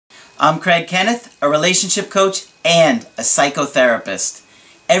I'm Craig Kenneth, a relationship coach and a psychotherapist.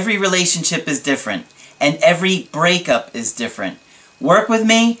 Every relationship is different, and every breakup is different. Work with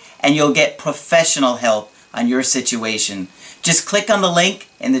me, and you'll get professional help on your situation. Just click on the link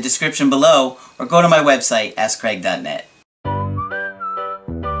in the description below, or go to my website, askcraig.net.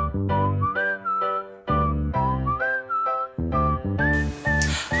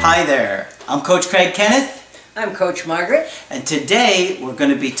 Hi there, I'm Coach Craig Kenneth. I'm Coach Margaret. And today we're going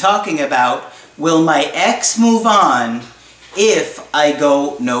to be talking about, will my ex move on if I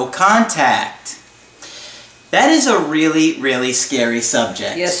go no contact? That is a really, really scary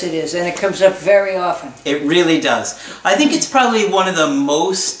subject. Yes, it is, and it comes up very often. It really does. I think it's probably one of the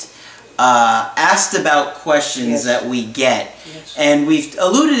most asked about questions that we get. Yes. And we've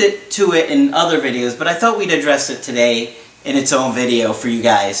alluded to it in other videos, but I thought we'd address it today in its own video for you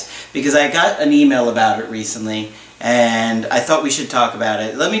guys, because I got an email about it recently and I thought we should talk about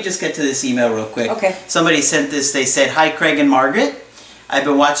it. Let me just get to this email real quick. Okay. Somebody sent this. They said, "Hi Craig and Margaret, I've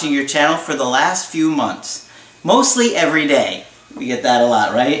been watching your channel for the last few months, mostly every day." We get that a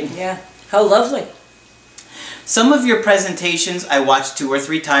lot, right? Yeah. How lovely. "Some of your presentations I watch 2 or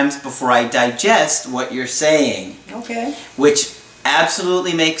 3 times before I digest what you're saying." Okay. Which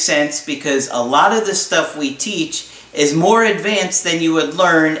absolutely makes sense, because a lot of the stuff we teach is more advanced than you would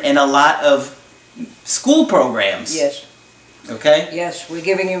learn in a lot of school programs. Yes. Okay? Yes, we're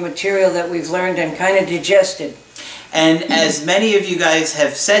giving you material that we've learned and kind of digested. And as many of you guys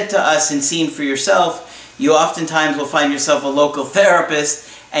have said to us and seen for yourself, you oftentimes will find yourself a local therapist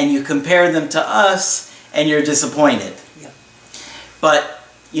and you compare them to us and you're disappointed. Yeah. But,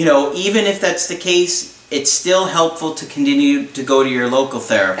 you know, even if that's the case, it's still helpful to continue to go to your local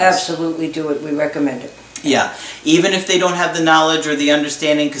therapist. Absolutely do it. We recommend it. Yeah, even if they don't have the knowledge or the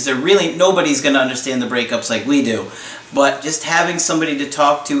understanding, because they're really, nobody's going to understand the breakups like we do. But just having somebody to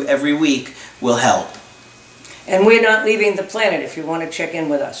talk to every week will help. And we're not leaving the planet if you want to check in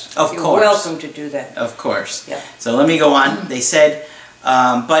with us. Of You're course. welcome to do that. Of course. Yeah. So let me go on. They said,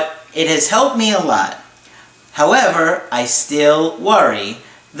 but it has helped me a lot. However, I still worry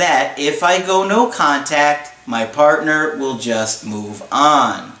that if I go no contact, my partner will just move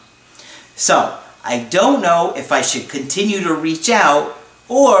on. So, I don't know if I should continue to reach out,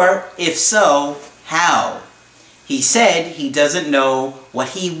 or if so, how. He said he doesn't know what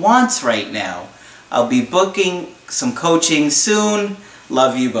he wants right now. I'll be booking some coaching soon.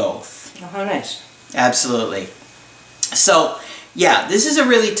 Love you both. Oh, how nice. Absolutely. So, yeah, this is a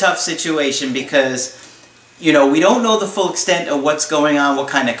really tough situation because, you know, we don't know the full extent of what's going on, what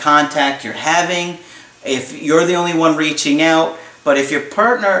kind of contact you're having, if you're the only one reaching out. But if your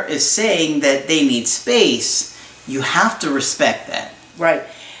partner is saying that they need space, you have to respect that. Right.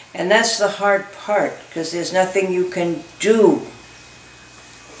 And that's the hard part, because there's nothing you can do.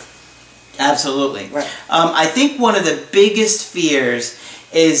 Absolutely. Right. I think one of the biggest fears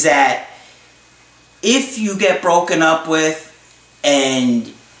is that if you get broken up with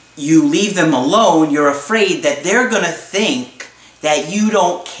and you leave them alone, you're afraid that they're going to think that you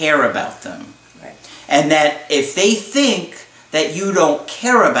don't care about them. Right. And that if they think that you don't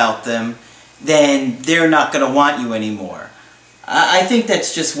care about them, then they're not going to want you anymore. I think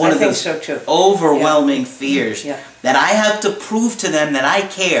that's just one of those overwhelming fears, that I have to prove to them that I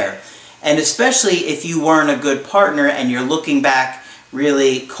care. And especially if you weren't a good partner and you're looking back,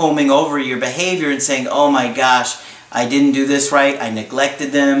 really combing over your behavior and saying, oh my gosh, I didn't do this right, I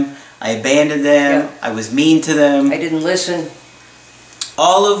neglected them, I abandoned them, I was mean to them. I didn't listen.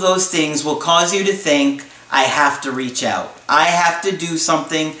 All of those things will cause you to think, I have to reach out. I have to do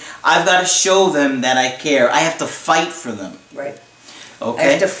something. I've got to show them that I care. I have to fight for them. Right. Okay? I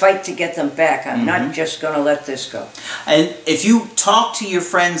have to fight to get them back. I'm not just going to let this go. And if you talk to your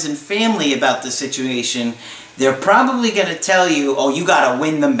friends and family about the situation, they're probably going to tell you, oh, you got to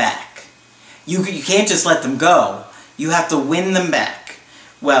win them back. You can't just let them go. You have to win them back.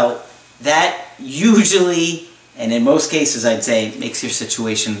 Well, that usually, and in most cases I'd say, makes your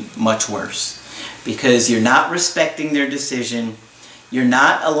situation much worse. Because you're not respecting their decision, you're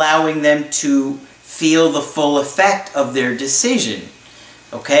not allowing them to feel the full effect of their decision.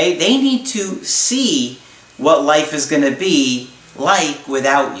 Okay? They need to see what life is going to be like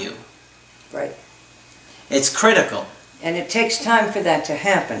without you. Right. It's critical. And it takes time for that to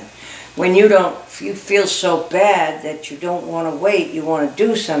happen. When you feel so bad that you don't want to wait, you want to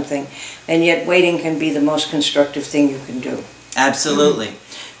do something, and yet waiting can be the most constructive thing you can do. Absolutely.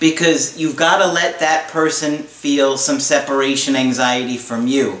 Because you've got to let that person feel some separation anxiety from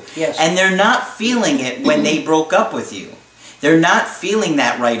you. Yes. And they're not feeling it when they broke up with you. They're not feeling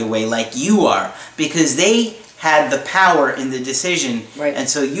that right away like you are, because they had the power in the decision. Right. And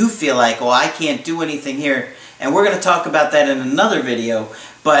so you feel like, well, I can't do anything here. And we're going to talk about that in another video.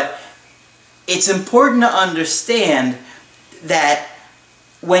 But it's important to understand that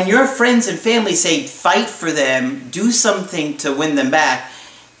when your friends and family say fight for them, do something to win them back,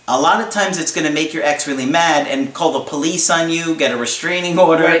 a lot of times it's going to make your ex really mad and call the police on you, get a restraining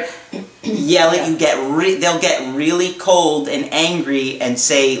order, Right. yell at you, they'll get really cold and angry and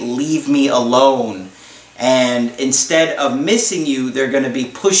say, leave me alone. And instead of missing you, they're going to be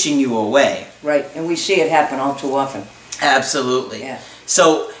pushing you away. Right, and we see it happen all too often. Absolutely. Yeah.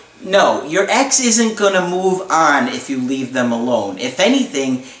 So, no, your ex isn't going to move on if you leave them alone. If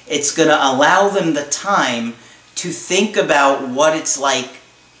anything, it's going to allow them the time to think about what it's like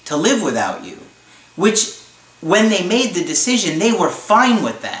to live without you. Which, when they made the decision, they were fine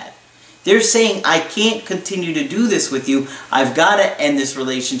with that. They're saying, I can't continue to do this with you. I've got to end this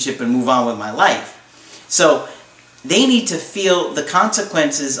relationship and move on with my life. So, they need to feel the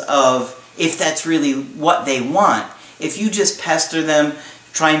consequences of if that's really what they want. If you just pester them,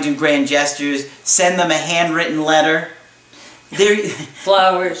 try and do grand gestures, send them a handwritten letter,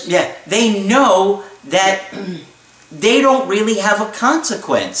 Flowers. yeah, they know that they don't really have a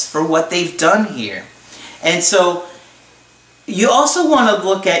consequence for what they've done here. And so you also want to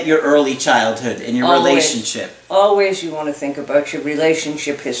look at your early childhood and your relationship. Always you want to think about your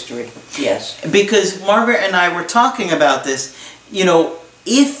relationship history. Yes. Because Margaret and I were talking about this, you know,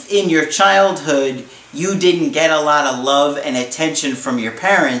 if in your childhood you didn't get a lot of love and attention from your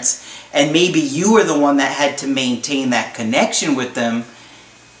parents, and maybe you were the one that had to maintain that connection with them,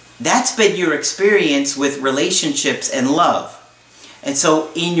 that's been your experience with relationships and love. And so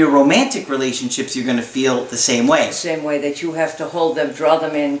in your romantic relationships, you're going to feel the same way. The same way that you have to hold them, draw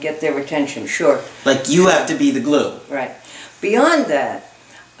them in, get their attention, sure. Like you have to be the glue. Right. Beyond that,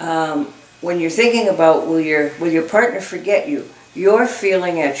 when you're thinking about will your partner forget you, you're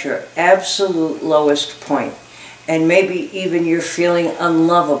feeling at your absolute lowest point. And maybe even you're feeling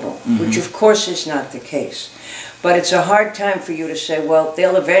unlovable, which of course is not the case. But it's a hard time for you to say, well,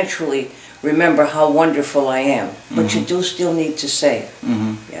 they'll eventually remember how wonderful I am. But you do still need to say it.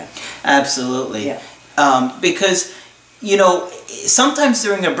 Yeah. Absolutely. Yeah. Because, you know, sometimes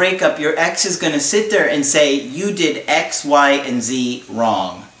during a breakup, your ex is going to sit there and say, you did X, Y, and Z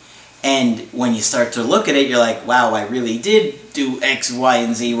wrong. And when you start to look at it, you're like, wow, I really did do X, Y,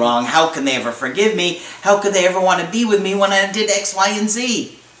 and Z wrong. How can they ever forgive me? How could they ever want to be with me when I did X, Y, and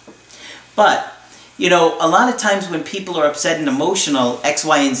Z? But, you know, a lot of times when people are upset and emotional, X,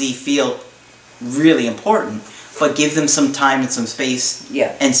 Y, and Z feel really important. But give them some time and some space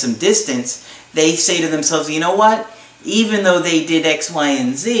and some distance. They say to themselves, you know what? Even though they did X, Y,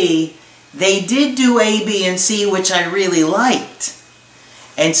 and Z, they did do A, B, and C, which I really liked.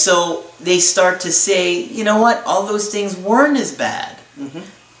 And so they start to say, you know what, all those things weren't as bad.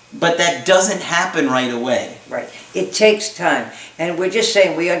 But that doesn't happen right away. Right. It takes time. And we're just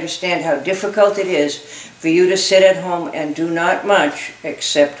saying we understand how difficult it is for you to sit at home and do not much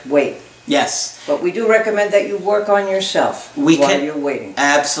except wait. Yes. But we do recommend that you work on yourself while you're waiting.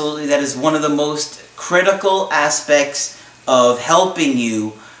 Absolutely. That is one of the most critical aspects of helping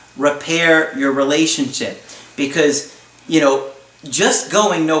you repair your relationship. Because, you know, just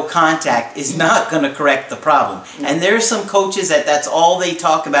going no contact is not going to correct the problem. And there are some coaches that's all they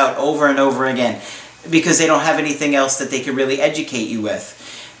talk about over and over again because they don't have anything else that they can really educate you with.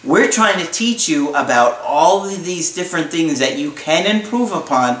 We're trying to teach you about all of these different things that you can improve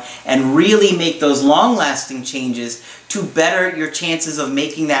upon and really make those long-lasting changes to better your chances of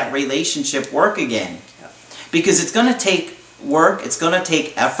making that relationship work again. Because it's going to take work, it's going to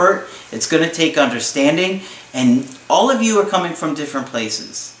take effort, it's going to take understanding, and all of you are coming from different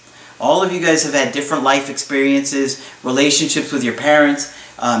places. All of you guys have had different life experiences, relationships with your parents.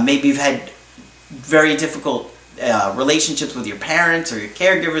 Maybe you've had very difficult relationships with your parents or your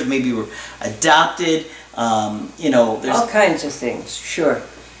caregivers. Maybe you were adopted. You know, there's all kinds of things, sure.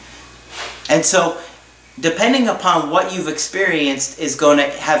 And so, depending upon what you've experienced is going to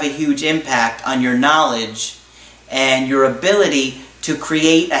have a huge impact on your knowledge and your ability to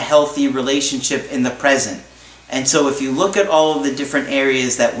create a healthy relationship in the present. And so if you look at all of the different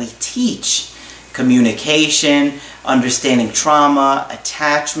areas that we teach, communication, understanding trauma,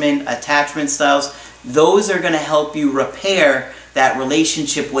 attachment styles, those are going to help you repair that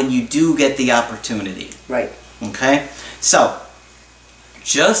relationship when you do get the opportunity. Right. Okay? So,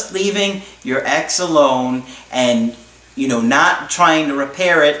 just leaving your ex alone and, you know, not trying to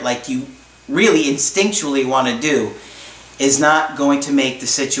repair it like you really instinctually want to do is not going to make the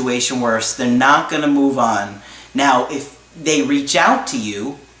situation worse. They're not going to move on. Now, if they reach out to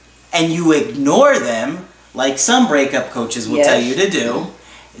you and you ignore them, like some breakup coaches will Yes. tell you to do,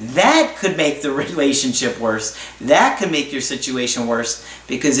 that could make the relationship worse. That could make your situation worse,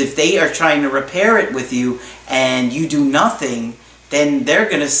 because if they are trying to repair it with you and you do nothing, then they're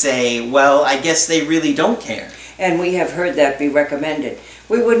going to say, well, I guess they really don't care. And we have heard that be recommended.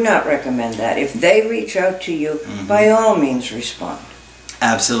 We would not recommend that. If they reach out to you, by all means respond.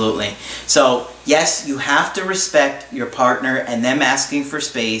 Absolutely. So, yes, you have to respect your partner and them asking for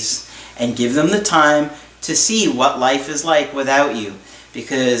space, and give them the time to see what life is like without you.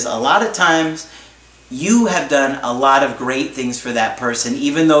 Because a lot of times, you have done a lot of great things for that person.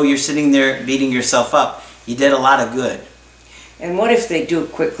 Even though you're sitting there beating yourself up, you did a lot of good. And what if they do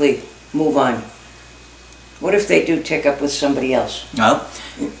quickly move on? What if they do take up with somebody else? Well,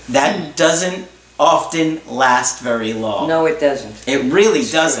 that doesn't often last very long. No, it doesn't. It really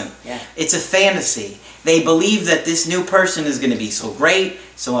It's doesn't. true, yeah. It's a fantasy. They believe that this new person is going to be so great,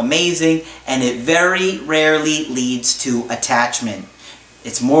 so amazing, and it very rarely leads to attachment.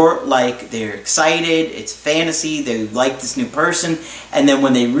 It's more like they're excited, it's fantasy, they like this new person, and then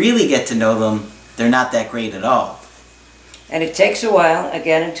when they really get to know them, they're not that great at all. And it takes a while,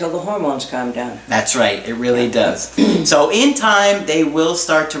 again, until the hormones calm down. That's right, it really does. So in time, they will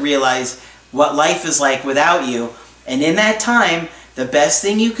start to realize what life is like without you, and in that time, the best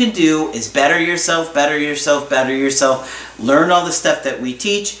thing you can do is better yourself, better yourself, better yourself. Learn all the stuff that we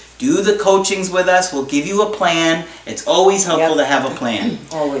teach. Do the coachings with us. We'll give you a plan. It's always helpful to have a plan.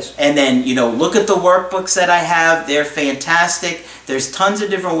 Always. And then, look at the workbooks that I have. They're fantastic. There's tons of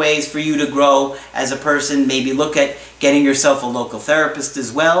different ways for you to grow as a person. Maybe look at getting yourself a local therapist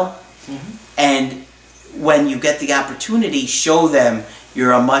as well. And when you get the opportunity, show them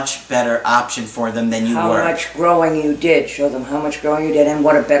you're a much better option for them than you were. How much growing you did. Show them how much growing you did and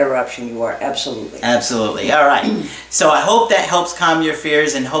what a better option you are. Absolutely. Absolutely. All right. So I hope that helps calm your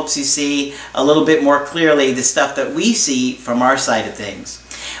fears and helps you see a little bit more clearly the stuff that we see from our side of things.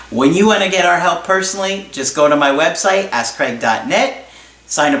 When you want to get our help personally, just go to my website, AskCraig.net.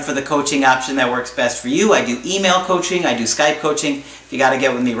 Sign up for the coaching option that works best for you. I do email coaching. I do Skype coaching. If you got to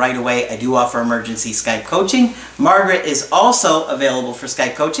get with me right away, I do offer emergency Skype coaching. Margaret is also available for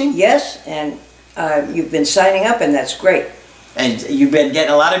Skype coaching. Yes, and you've been signing up, and that's great. And you've been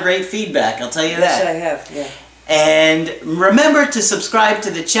getting a lot of great feedback, I'll tell you Yes, that. I have, yeah. And remember to subscribe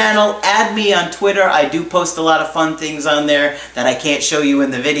to the channel. Add me on Twitter. I do post a lot of fun things on there that I can't show you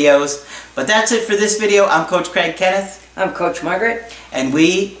in the videos. But that's it for this video. I'm Coach Craig Kenneth. I'm Coach Margaret. And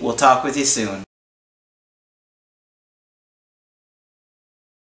we will talk with you soon.